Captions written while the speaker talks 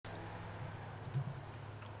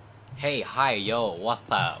Hey, hi, yo, what's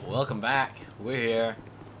up? Welcome back. We're here.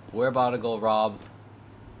 We're about to go rob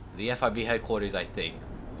the FIB headquarters, I think.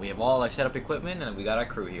 We have all our setup equipment and we got our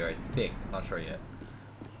crew here, I think. Not sure yet.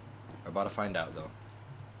 We're about to find out, though.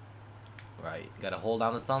 Right, gotta hold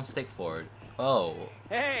down the thumbstick forward. Oh.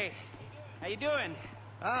 Hey, how you doing?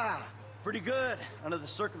 Pretty good, under the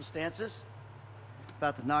circumstances.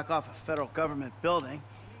 About to knock off a federal government building.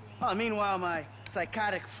 Meanwhile, my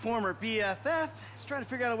psychotic former BFF is trying to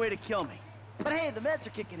figure out a way to kill me. But hey, the meds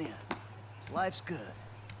are kicking in. So life's good.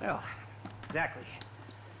 Well, exactly.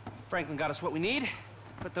 Franklin got us what we need.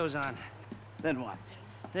 Put those on. Then what?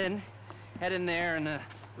 Then, head in there and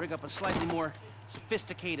rig up a slightly more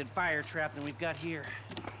sophisticated fire trap than we've got here.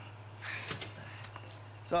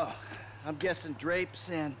 So, I'm guessing drapes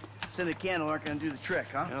and scented candle aren't gonna do the trick,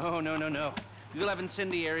 huh? No. We'll have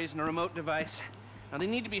incendiaries and a remote device. Now, they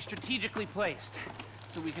need to be strategically placed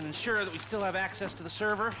so we can ensure that we still have access to the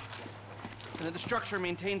server and that the structure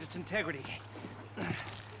maintains its integrity.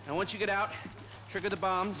 Now, once you get out, trigger the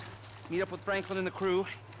bombs, meet up with Franklin and the crew,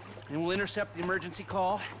 and we'll intercept the emergency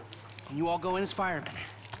call, and you all go in as firemen.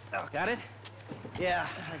 Got it? Yeah,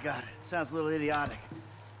 I got it. Sounds a little idiotic.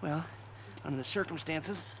 Well, under the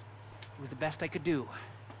circumstances, it was the best I could do.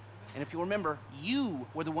 And if you remember, you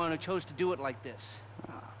were the one who chose to do it like this.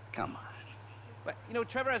 Oh, come on. But, you know,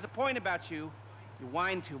 Trevor has a point about you. You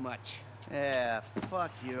whine too much. Yeah, fuck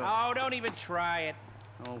you. Oh, don't even try it.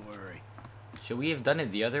 Don't worry. Should we have done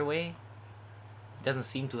it the other way? He doesn't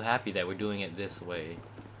seem too happy that we're doing it this way.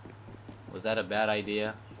 Was that a bad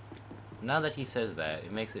idea? Now that he says that,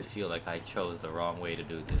 it makes it feel like I chose the wrong way to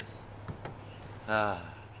do this. Oh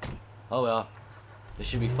well. This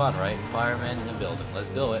should be fun, right? Firemen in the building. Let's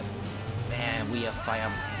do it. Man, we are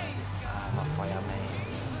firemen. I'm a fireman.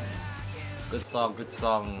 Good song, good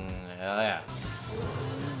song. Yeah.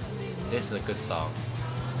 This is a good song.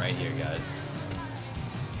 Right here, guys.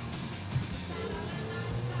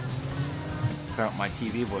 Turn up my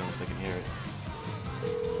TV volume so I can hear it.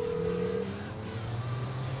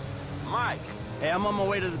 Mike! Hey, I'm on my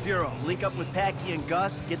way to the Bureau. Link up with Packy and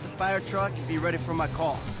Gus, get the fire truck, and be ready for my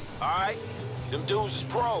call. Alright? Them dudes is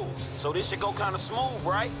pros, so this should go kinda smooth,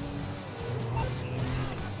 right?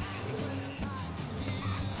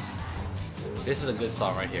 This is a good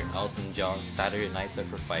song right here. Elton John, Saturday Nights Are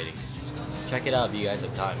for Fighting. Check it out if you guys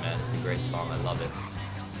have time, man. It's a great song. I love it.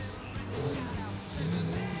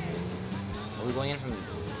 Are we going in from the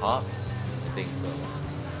top? I think so.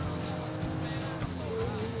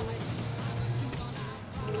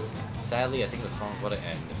 Sadly, I think the song's about to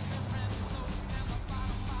end.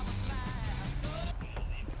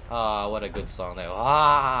 Ah, what a good song there.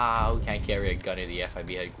 Ah, we can't carry a gun to the FIB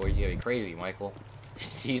headquarters. You're crazy, Michael.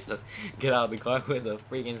 Jesus, get out of the car with a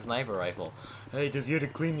freaking sniper rifle. Hey, just here to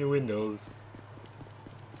clean your windows.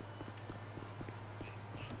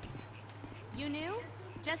 You new?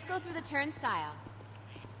 Just go through the turnstile.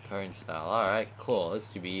 Turnstile, alright, cool.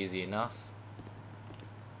 This should be easy enough.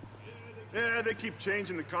 Yeah, they keep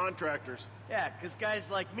changing the contractors. Yeah, because guys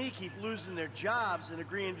like me keep losing their jobs and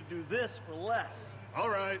agreeing to do this for less. All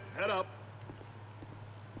right, head up.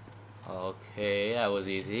 Okay, that was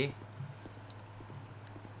easy.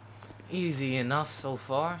 Easy enough so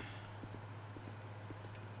far.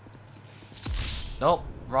 Nope,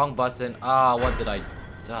 wrong button. Ah, what did I...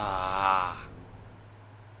 Ah.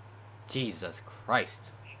 Jesus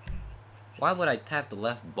Christ. Why would I tap the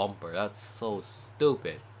left bumper? That's so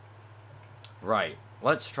stupid. Right,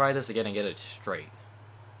 let's try this again and get it straight.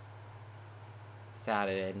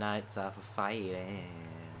 Saturday nights are for fighting.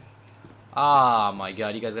 Ah, my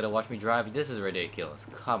god, you guys gotta watch me drive. This is ridiculous.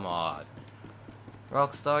 Come on.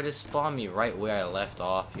 Rockstar, just spawn me right where I left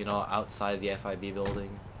off, you know, outside the FIB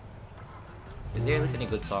building. Is there at least any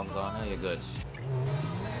good songs on? Oh, you're good.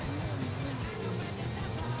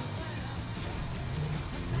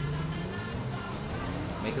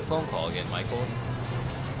 Make a phone call again, Michael.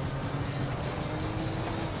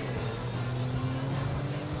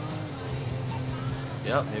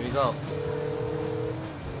 Yep, here we go.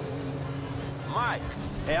 Mike!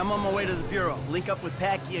 Hey, I'm on my way to the Bureau. Link up with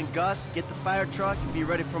Packy and Gus, get the fire truck, and be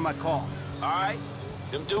ready for my call. Alright?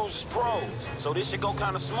 Them dudes is pros, so this should go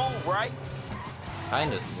kinda smooth, right?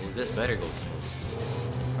 Kinda smooth. This better go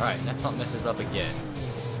smooth. Alright, next something messes up again.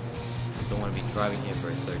 Don't want to be driving here for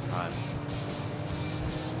a third time.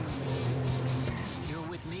 You're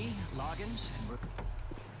with me, Loggins, and we're...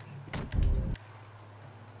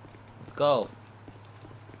 Let's go.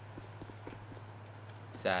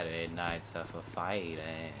 Saturday nights are for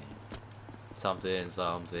fighting. Something,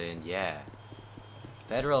 something, yeah.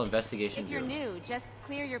 Federal investigation If you're bureau. new, just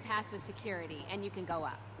clear your pass with security and you can go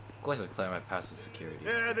up. Of course I clear my pass with security.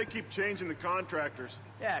 Yeah, they keep changing the contractors.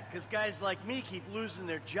 Yeah, because guys like me keep losing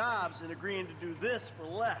their jobs and agreeing to do this for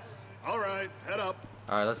less. All right, head up.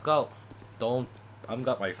 Alright, let's go. Don't... I've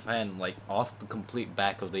got my fan, like, off the complete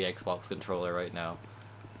back of the Xbox controller right now.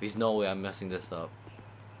 There's no way I'm messing this up.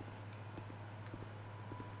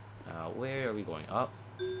 Where are we going? Up?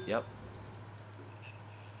 Yep.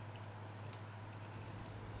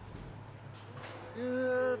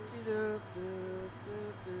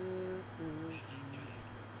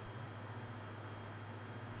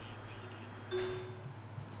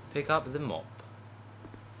 Pick up the mop.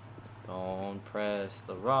 Don't press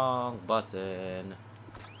the wrong button.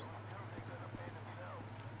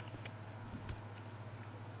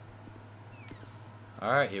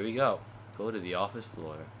 Alright, here we go. Go to the office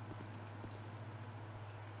floor.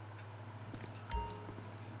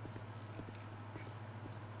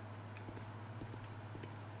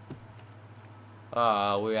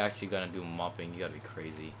 We're actually gonna do mopping. You gotta be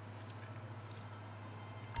crazy.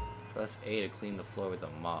 Press A to clean the floor with a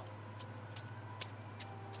mop.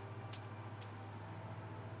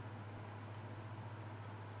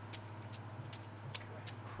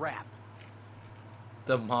 Crap.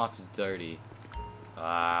 The mop's dirty.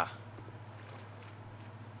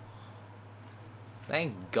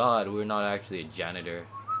 Thank God we're not actually a janitor.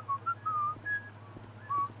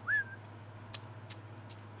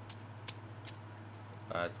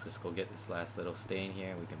 Let's just go get this last little stain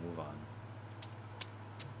here and we can move on.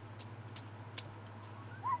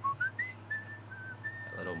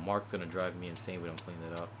 That little mark's gonna drive me insane if we don't clean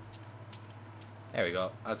it up. There we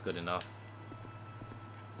go. That's good enough.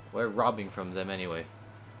 We're robbing from them anyway.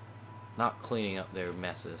 Not cleaning up their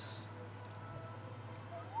messes.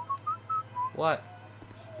 What?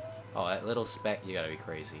 Oh, that little speck, you gotta be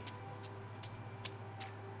crazy.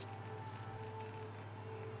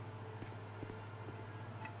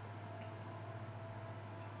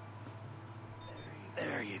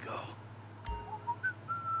 There you go.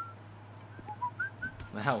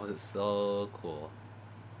 That was so cool.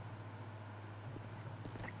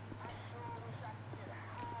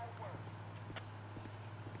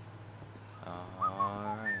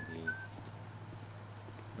 Alrighty.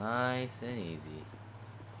 Nice and easy.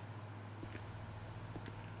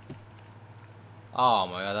 Oh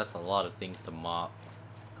my god, that's a lot of things to mop.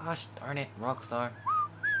 Gosh darn it, Rockstar.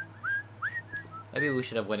 Maybe we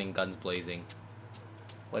should have went in guns blazing.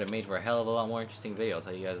 Would have made for a hell of a lot more interesting video, I'll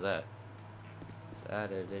tell you guys that.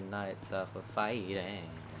 Saturday nights are for fighting.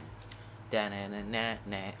 Da na na na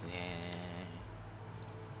na na.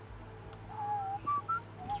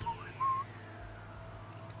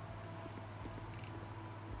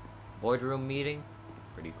 Boardroom meeting?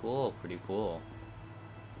 Pretty cool, pretty cool.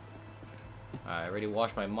 I already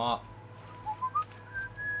washed my mop.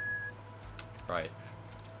 Right.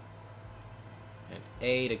 And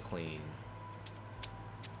A to clean.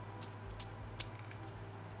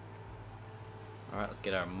 Alright, let's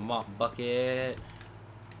get our mop bucket.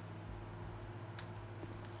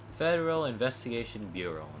 Federal Investigation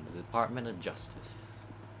Bureau and the Department of Justice.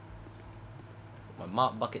 Put my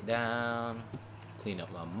mop bucket down. Clean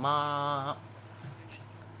up my mop.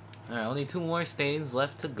 Alright, only 2 more stains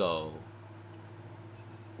left to go.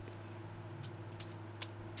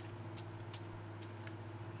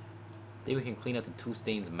 Maybe we can clean up to 2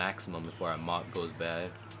 stains maximum before our mop goes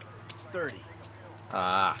bad. It's dirty.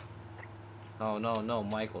 Ah. Oh, no, no,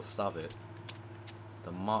 Michael, stop it.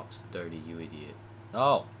 The mop's dirty, you idiot.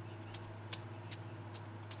 No!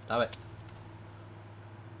 Stop it.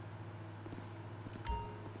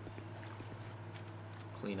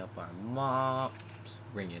 Clean up our mops.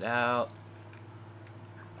 Bring it out.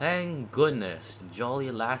 Thank goodness.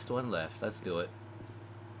 Jolly last one left. Let's do it.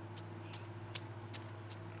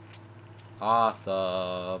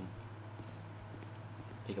 Awesome.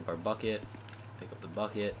 Pick up our bucket. Pick up the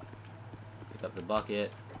bucket. Pick up the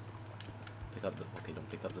bucket. Pick up the... Okay, don't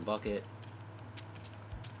pick up the bucket.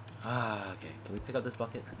 Ah, okay. Can we pick up this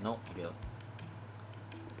bucket? No. Okay.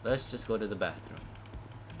 Let's just go to the bathroom.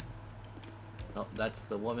 No, that's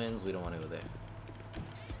the woman's. We don't want to go there.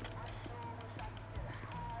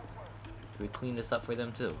 Do we clean this up for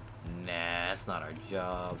them too? Nah, that's not our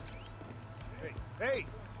job. Hey, hey!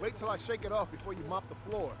 Wait till I shake it off before you mop the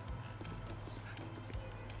floor.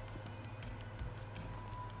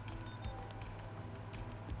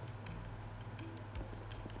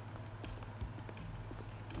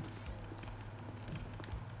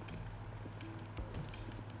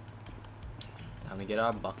 Time to get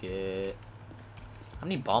our bucket. How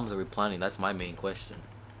many bombs are we planning? That's my main question.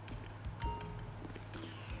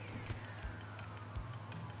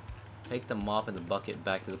 Take the mop and the bucket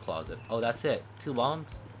back to the closet. Oh, that's it. 2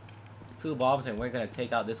 bombs? 2 bombs and we're gonna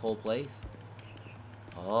take out this whole place?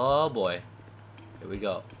 Oh boy. Here we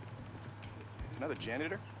go. Another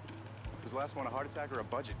janitor? Was the last one a heart attack or a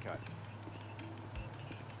budget cut?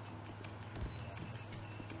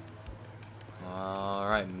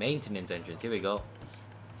 Alright, maintenance entrance. Here we go.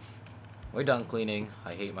 We're done cleaning.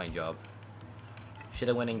 I hate my job. Should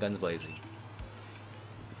have went in guns blazing.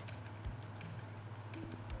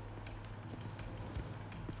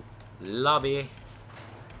 Lobby.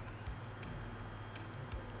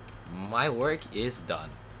 My work is done.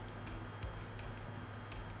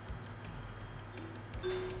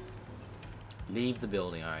 Leave the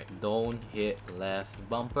building. Alright, don't hit left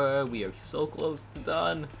bumper. We are so close to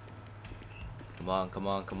done. Come on, come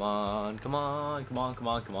on, come on, come on, come on, come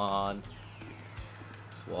on, come on.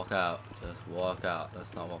 Just walk out. Just walk out.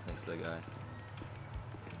 Let's not walk next to the guy.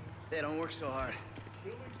 Hey, don't work so hard.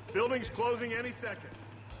 Building's closing any second.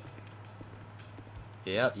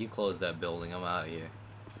 Yeah, you close that building. I'm out of here.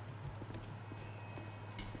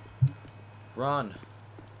 Run.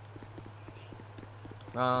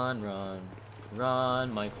 Run, run.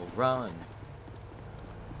 Run, Michael, run.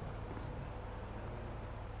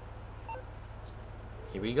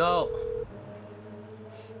 Here we go.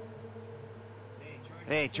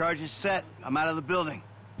 Hey, charge is set. I'm out of the building.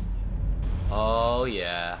 Oh,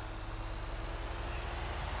 yeah.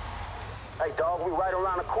 Hey, dog, we right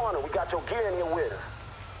around the corner. We got your gear in here with us.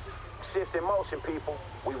 Shit's in motion, people.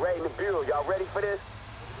 We raiding the bureau. Y'all ready for this?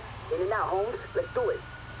 In and out, Holmes. Let's do it.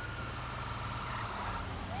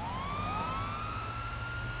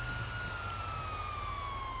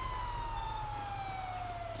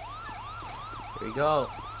 Here we go.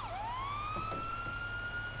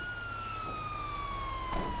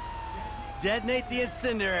 Detonate the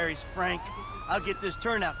incendiaries, Frank. I'll get this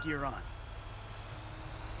turnout gear on.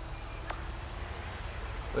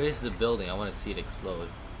 Where's the building? I want to see it explode.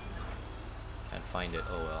 Can't find it.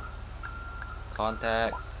 Oh well.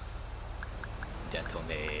 Contacts.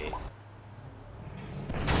 Detonate.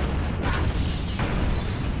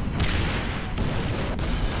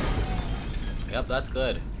 Yep, that's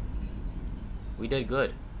good. We did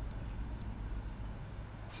good.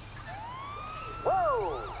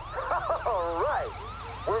 Whoa! All right.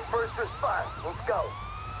 We're first response. Let's go.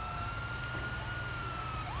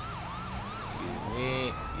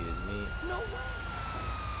 Excuse me. No way.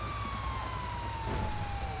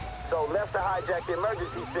 So Lester hijacked the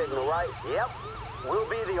emergency signal, right? Yep. We'll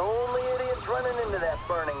be the only idiots running into that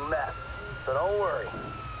burning mess. So don't worry.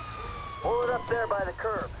 Pull it up there by the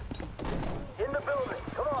curb. In the building.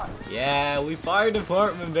 Come on. Yeah, we fire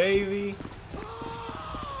department, baby.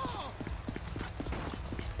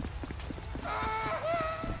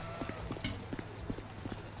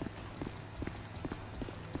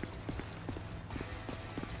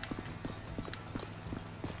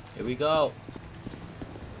 Here we go.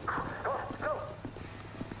 Go, let's go.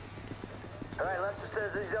 All right, Lester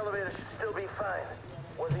says these elevators should still be fine.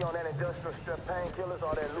 Was he on that industrial strip painkillers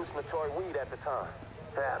or that hallucinatory weed at the time?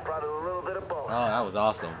 Yeah, probably a little bit of both. Oh, that was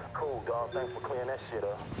awesome. Cool, dog. Thanks for clearing that shit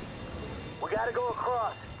up. We gotta go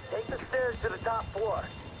across. Take the stairs to the top floor.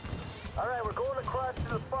 All right, we're going across to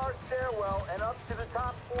the far stairwell and up to the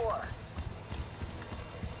top floor.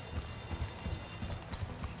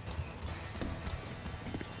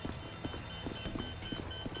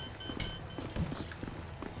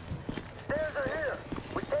 Stairs are here.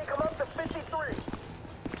 We take them up to 53.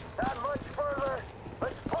 Not much further.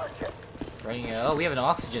 Let's push it. Running. Oh, we have an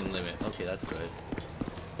oxygen limit. Okay, that's good.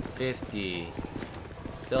 50.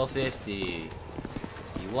 Still 50.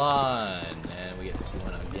 51. And we get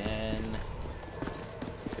 51 again.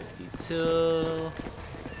 52.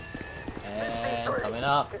 And 53. coming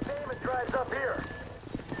up. Containment drives up here.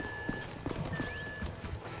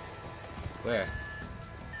 Where?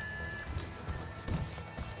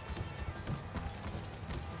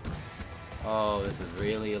 Oh, this is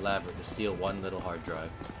really elaborate to steal one little hard drive.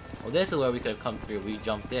 Well, this is where we could have come through. We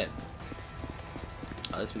jumped in.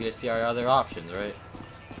 At least we get to see our other options, right?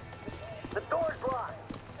 The door's locked.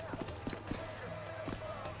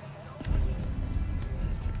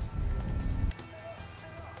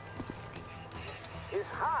 It's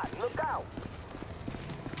hot. Look out.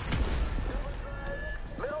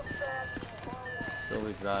 Middle stack.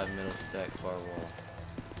 Silver drive, middle stack, far wall.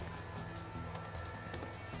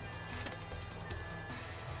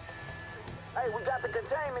 Hey, we got the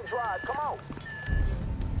containment drive. Come on.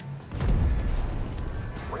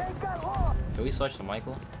 We ain't got long. Can we switch to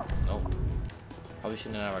Michael? Nope. Probably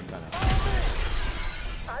shouldn't have our gun out.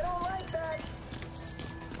 I don't like that.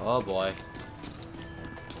 Oh boy.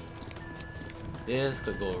 This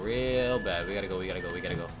could go real bad. We gotta go, we gotta go, we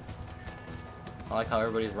gotta go. I like how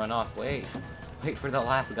everybody's run off. Wait for the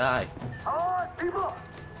last guy. All right, people.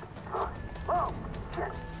 Oh,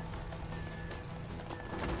 shit.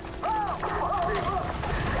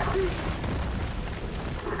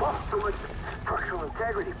 Oh, so much structural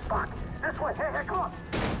integrity. Fuck. This way. Hey, come on.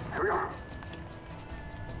 Here we go.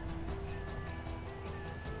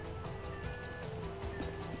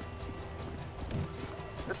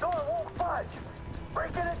 The door won't budge.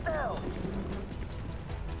 Breaking it down.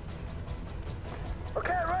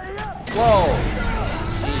 Okay, ready up. Whoa!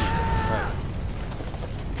 Jesus Christ.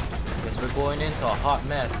 Guess we're going into a hot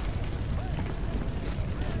mess.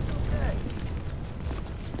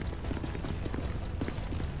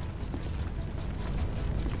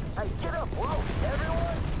 Hey, get up, whoa,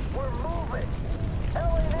 everyone. We're moving.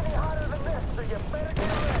 Hell ain't any hotter than this, so you better get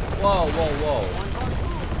ready. Whoa, whoa, whoa.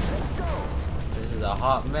 Let's go. This is a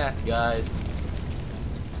hot mess, guys.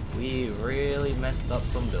 We really messed up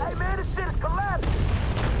some Hey, buildings. man, this shit is collapsing.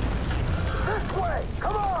 This way,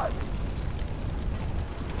 come on.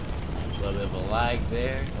 A little bit of a lag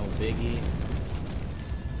there, no biggie.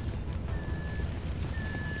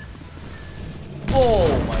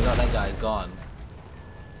 Oh my god, that guy's gone.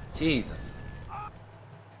 Jesus.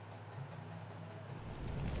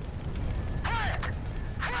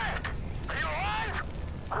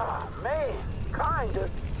 Ah, man, kinda.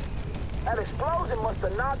 That explosion must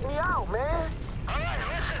have knocked me out, man. All right,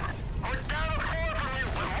 listen. We're down a floor from you,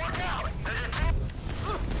 but look out. There's a team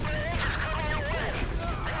of agents coming your way.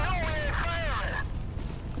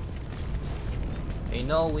 They know we ain't firemen. They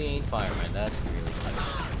know we ain't firemen. That's really funny.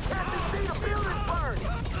 Can't you see the building burning?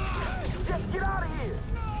 Just get out of here.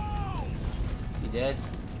 He dead?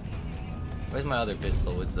 Where's my other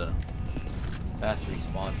pistol with the fast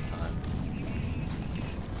response time?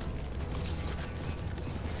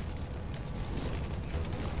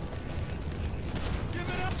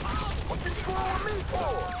 What you throwing me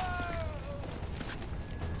for?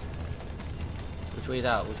 Which way's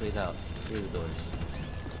out? Which way's out? Through the doors.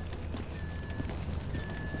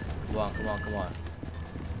 Come on, come on, come on.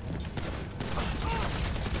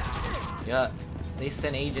 Yeah, they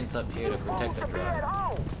sent agents up here to protect the Supposed to be at drive.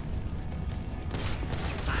 home.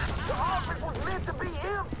 The office was meant to be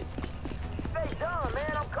empty. Stay done,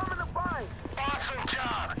 man. I'm coming to find you. Awesome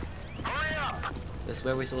job. Hurry up. This is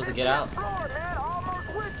where we're supposed to get out? Floor, man. Almost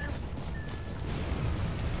with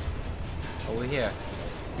you. Over here.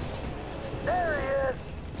 There he is.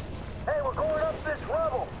 Hey, we're going up this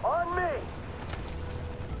rubble. On me.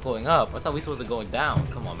 Going up? I thought we were supposed to go down.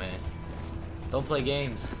 Come on, man. Don't play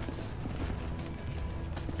games.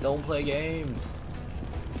 Don't play games.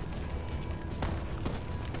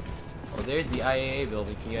 Oh, there's the IAA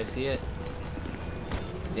building. Can you guys see it?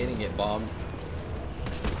 They didn't get bombed.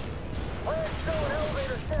 Redstone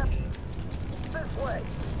elevator steps. This way.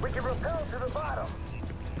 We can rappel to the bottom.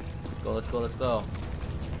 Let's go, let's go, let's go.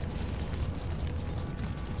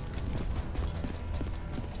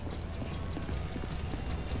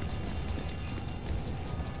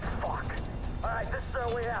 Fuck. Alright, this is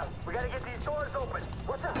our way out. We gotta get these doors open.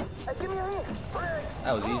 What's up? Hey, give me a hand. Rick.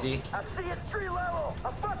 That was easy. I see it street level.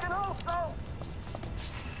 I fucking hope so.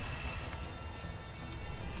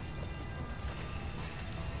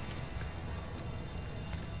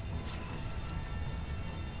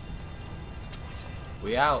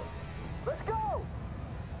 We out. Let's go.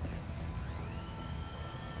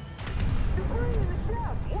 Debris in the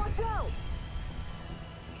shaft. Watch out.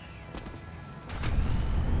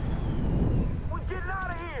 We're getting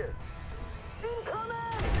out of here.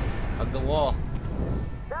 Incoming. Hug the wall.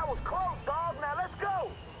 That was close, dog. Now let's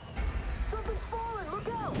go. Something's falling. Look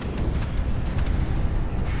out.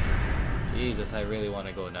 Jesus, I really want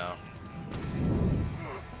to go now.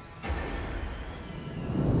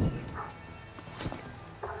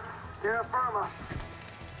 Terra firma.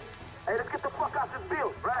 Hey, let's get the fuck out this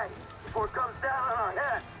build, right? Before it comes down on our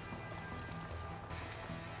head.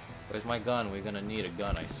 Where's my gun? We're gonna need a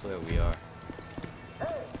gun, I swear we are.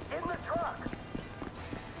 Hey, get in the truck.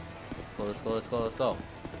 Go, let's go, let's go, let's go.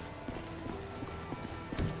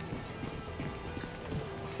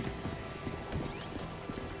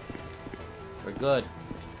 We're good.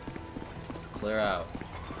 Clear out.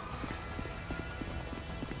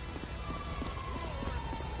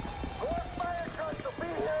 More fire trucks will be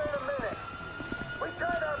here in a minute. We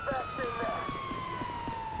tried our best in there.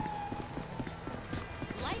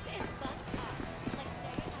 Life is fucked up. Like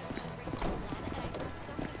today, I was on Rick's Plan, and I saw so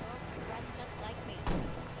many girls who dress just like me.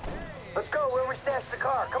 Let's go where we stashed the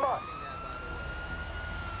car. Come on.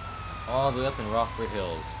 All the way up in Rockford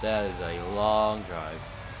Hills. That is a long drive.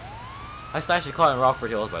 I stashed a car in Rockford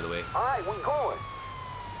Hills, by the way. All right, we're going.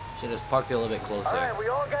 Should have parked it a little bit closer. Alright, we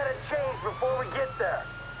all gotta change before we get there.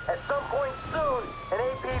 At some point soon, an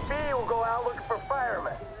APB will go out looking for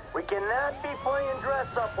firemen. We cannot be playing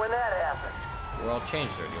dress up when that happens. We're all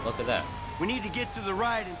changed already. Look at that. We need to get to the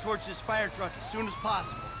ride and torch this fire truck as soon as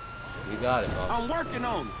possible. We got it, boss. I'm working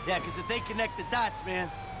on it. Yeah, because if they connect the dots,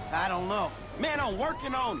 man, I don't know. Man, I'm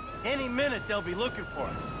working on it. Any minute, they'll be looking for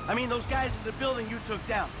us. I mean, those guys in the building you took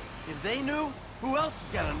down. If they knew, who else is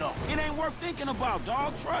gonna know? It ain't worth thinking about,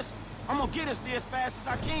 dog. Trust me. I'm gonna get us there as fast as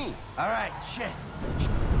I can. All right, shit.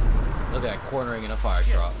 Look at that cornering in a fire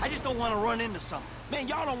truck. I just don't want to run into something. Man,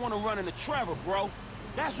 y'all don't want to run into Trevor, bro.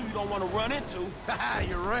 That's who you don't want to run into. Haha,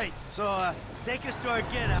 you're right. So, take us to our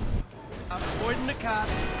get-out. I'm avoiding the cops,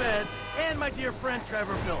 the feds, and my dear friend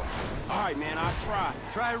Trevor Phillips. All right, man, I'll try.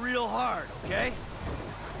 Try real hard, okay?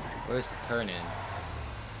 Where's the turn in?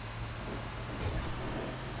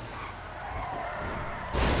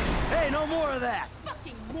 Hey, no more of that!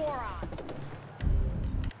 Fucking moron!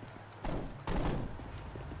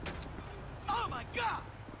 Oh my god!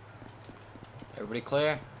 Everybody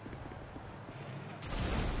clear?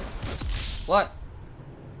 What?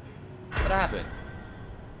 What happened?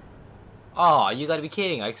 Oh, you gotta be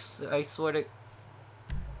kidding. I swear to...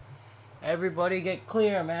 Everybody get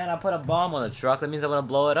clear, man. I put a bomb on the truck. That means I'm gonna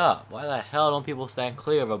blow it up. Why the hell don't people stand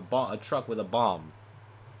clear of a truck with a bomb?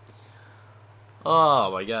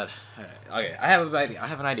 Oh my god. Alright, okay, I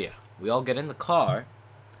have an idea. We all get in the car,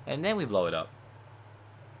 and then we blow it up.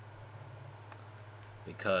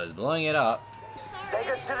 Because blowing it up... Take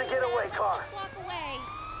us to the getaway car. Just walk away.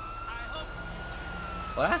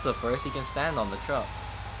 Well, that's the first. He can stand on the truck.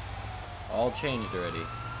 All changed already.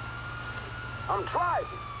 I'm driving.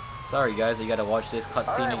 Sorry guys, you gotta watch this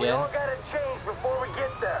cutscene We again. all gotta change before we get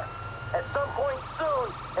there. At some point soon,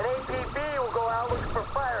 an APB will go out looking for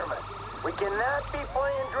firemen. We cannot be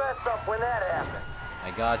playing dress up when that happens.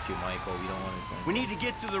 I got you, Michael. We don't want to... We need to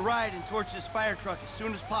get to the ride and torch this fire truck as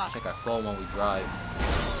soon as possible. Check our phone when we drive.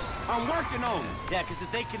 I'm working on it. Yeah, because if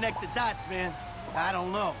they connect the dots, man, I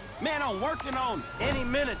don't know. Man, I'm working on it. Any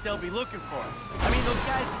minute, they'll be looking for us. I mean, those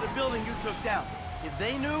guys in the building you took down. If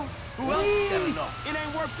they knew, who else is gonna know? It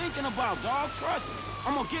ain't worth thinking about, dog. Trust me.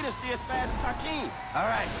 I'm gonna get us there as fast as I can. All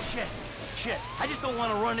right, shit. I just don't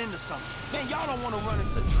want to run into something. Man, y'all don't want to run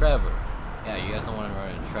into... The Trevor. Yeah, you guys don't want to run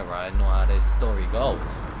into Trevor. I know how this story goes.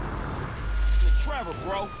 The Trevor,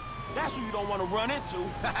 bro. That's who you don't want to run into.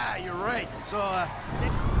 Haha, you're right. So,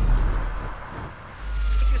 take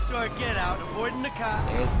us to our get-out, avoiding the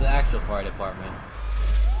cops, There's the actual fire department.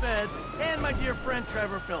 feds, and my dear friend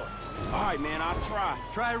Trevor Phillips. All right, man, I'll try.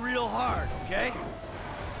 Try real hard, okay?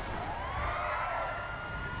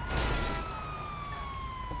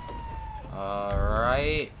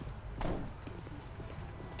 Alright.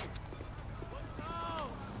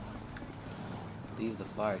 Leave the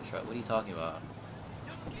fire truck. What are you talking about?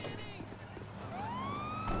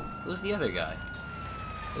 Who's the other guy?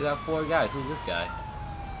 We got 4 guys. Who's this guy?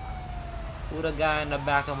 Who the guy in the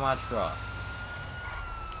back of my truck?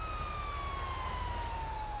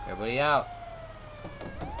 Everybody out.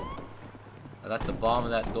 I got the bomb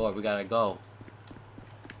of that door. We gotta go.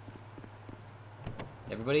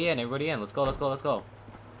 Everybody in. Let's go.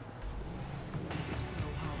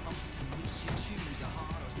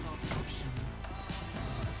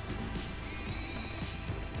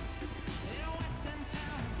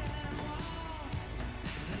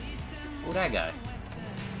 Who that guy?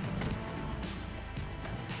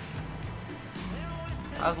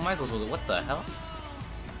 How's Michael's with it? What the hell?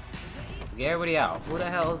 Get everybody out. Who the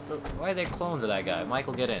hell is the... Why are there clones of that guy?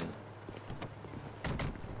 Michael, get in.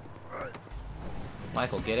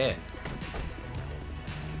 Michael, get in.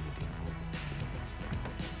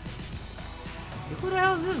 Who the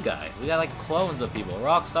hell is this guy? We got like clones of people.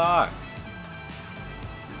 Rockstar.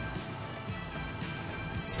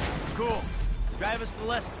 Cool. Drive us to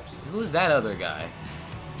Lester's. Who's that other guy?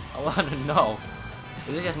 I want to know.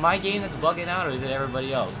 Is it just my game that's bugging out, or is it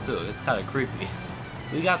everybody else too? It's kind of creepy.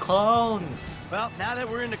 We got clones. Well, now that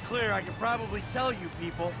we're in the clear, I can probably tell you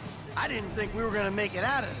people, I didn't think we were gonna make it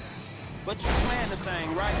out of there. But you planned the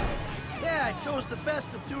thing, right? Yeah, I chose the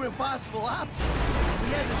best of 2 impossible options. We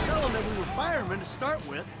had to tell them that we were firemen to start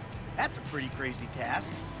with. That's a pretty crazy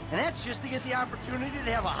task. And that's just to get the opportunity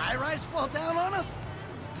to have a high-rise fall down on us?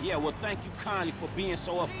 Yeah, well, thank you kindly for being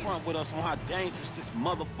so upfront with us on how dangerous this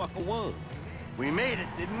motherfucker was. We made it,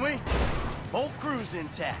 didn't we? Whole crew's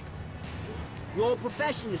intact. You're all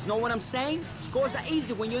professionals, know what I'm saying? Scores are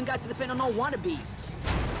easy when you ain't got to depend on no wannabes.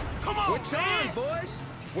 Come on, We're charmed, boys.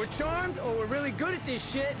 We're charmed, or we're really good at this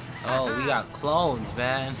shit. Oh, we got clones,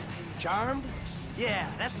 man. Charmed? Yeah,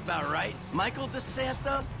 that's about right. Michael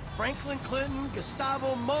DeSanta, Franklin Clinton,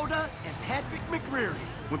 Gustavo Moda, and Patrick McReary.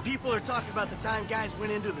 When people are talking about the time guys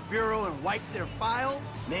went into the Bureau and wiped their files,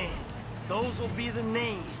 man, those will be the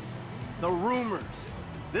names, the rumors.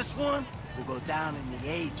 This one will go down in the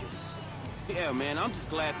ages. Yeah, man, I'm just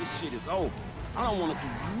glad this shit is over. I don't want to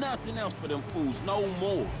do nothing else for them fools no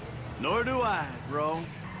more. Nor do I, bro.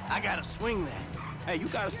 I gotta swing that. Hey, you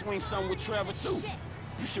gotta swing something with Trevor, too.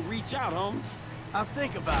 You should reach out, homie. I'll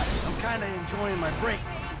think about it. I'm kinda enjoying my break.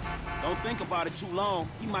 Don't think about it too long.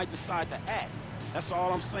 He might decide to act. That's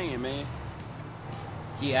all I'm saying, man.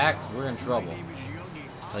 He acts, we're in trouble.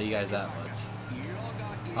 I'll tell you guys that much.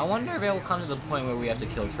 I wonder if it will come to the point where we have to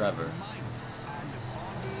kill Trevor.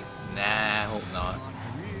 Nah, I hope not.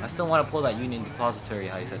 I still want to pull that Union Depository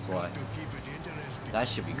heist, that's why. That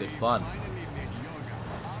should be good fun.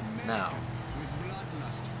 Now.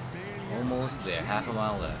 Almost there, half a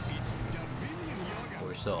mile left.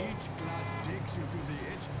 Or so.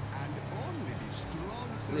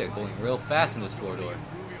 We are going real fast in this four-door.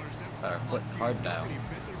 Got our foot hard down.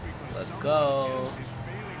 Let's go.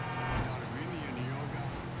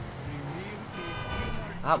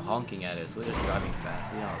 Stop honking at us. We're just driving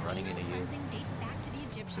fast. We're not running into you.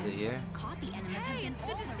 Is it here?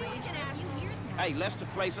 Hey, let's the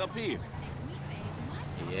place up here.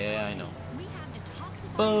 Yeah, I know.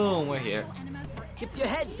 Boom, we're here. Keep your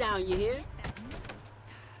heads down, you hear?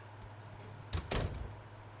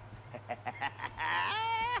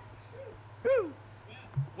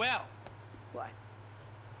 Well. What?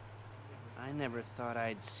 I never thought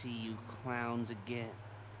I'd see you clowns again.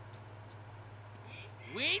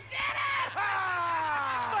 We did it!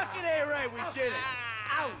 Fucking A right, we did it!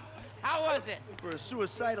 Ow! How was it? For a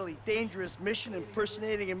suicidally dangerous mission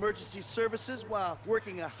impersonating emergency services while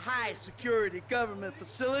working a high-security government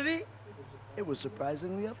facility, it was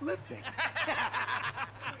surprisingly uplifting.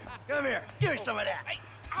 Come here, give me some of that.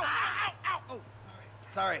 Ow, ow, ow, ow. Oh.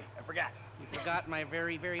 Sorry, I forgot. You forgot my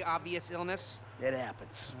very, very obvious illness? It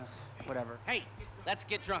happens. Whatever. Hey, let's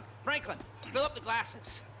get drunk. Franklin, fill up the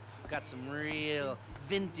glasses. Got some real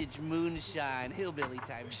vintage moonshine, hillbilly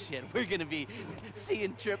type shit. We're gonna be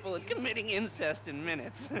seeing triple and committing incest in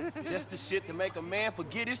minutes. Just the shit to make a man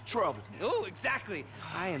forget his trouble. Oh, exactly.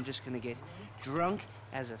 I am just gonna get drunk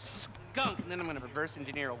as a skunk, and then I'm gonna reverse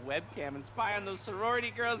engineer a webcam and spy on those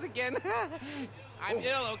sorority girls again. I'm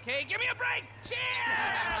ill, okay? Give me a break! Cheers!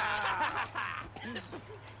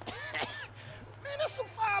 Man, that's some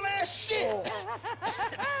foul-ass shit!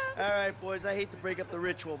 All right, boys, I hate to break up the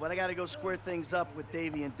ritual, but I gotta go square things up with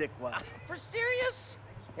Davey and Dickwad. For serious?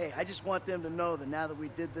 Hey, I just want them to know that now that we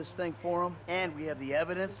did this thing for them, and we have the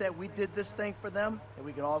evidence that we did this thing for them, that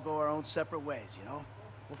we can all go our own separate ways, you know?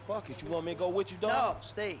 Well, fuck it. You want me to go with you, dog? No,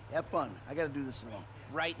 stay. Have fun. I gotta do this alone.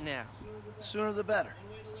 Right now. The sooner the better.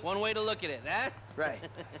 It's one way to look at it, huh? Right.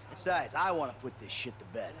 Besides, I want to put this shit to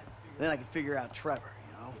bed. Then I can figure out Trevor,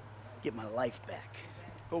 you know? Get my life back.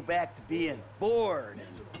 Go back to being bored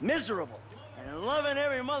and miserable and loving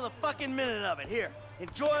every motherfucking minute of it. Here,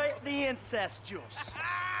 enjoy the incest juice.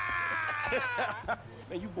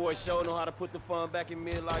 Man, you boys sure know how to put the fun back in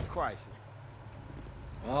midlife crisis.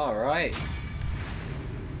 All right.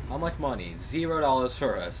 How much money? $0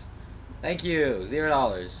 for us. Thank you.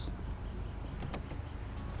 $0.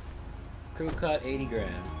 Crew cut 80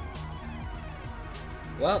 grand.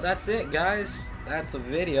 Well, that's it, guys. That's a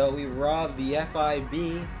video. We robbed the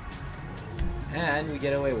FIB and we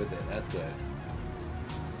get away with it. That's good.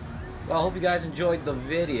 Well, I hope you guys enjoyed the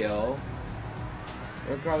video.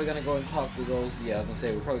 We're probably gonna go and talk to those. Yeah, I was gonna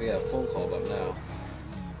say we're probably gonna get a phone call about now.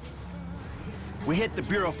 We hit the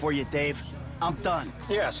bureau for you, Dave. I'm done.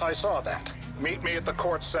 Yes, I saw that. Meet me at the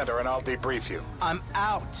court center and I'll debrief you. I'm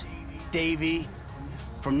out, Davey.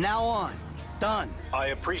 From now on, done. I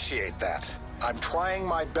appreciate that. I'm trying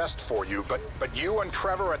my best for you, but you and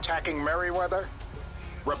Trevor attacking Merriweather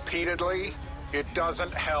repeatedly, it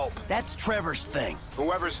doesn't help. That's Trevor's thing.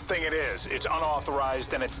 Whoever's thing it is, it's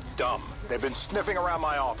unauthorized and it's dumb. They've been sniffing around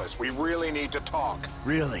my office. We really need to talk.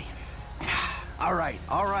 Really? All right,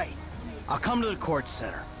 all right. I'll come to the court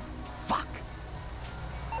center. Fuck.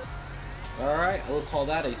 Alright, we'll call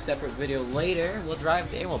that a separate video later. We'll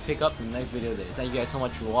drive there and we'll pick up in the next video there. Thank you guys so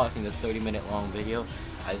much for watching this 30-minute long video.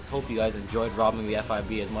 I hope you guys enjoyed robbing the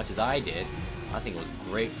FIB as much as I did. I think it was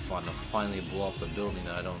great fun to finally blow up a building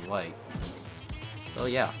that I don't like. So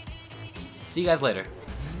yeah. See you guys later.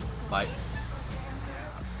 Bye.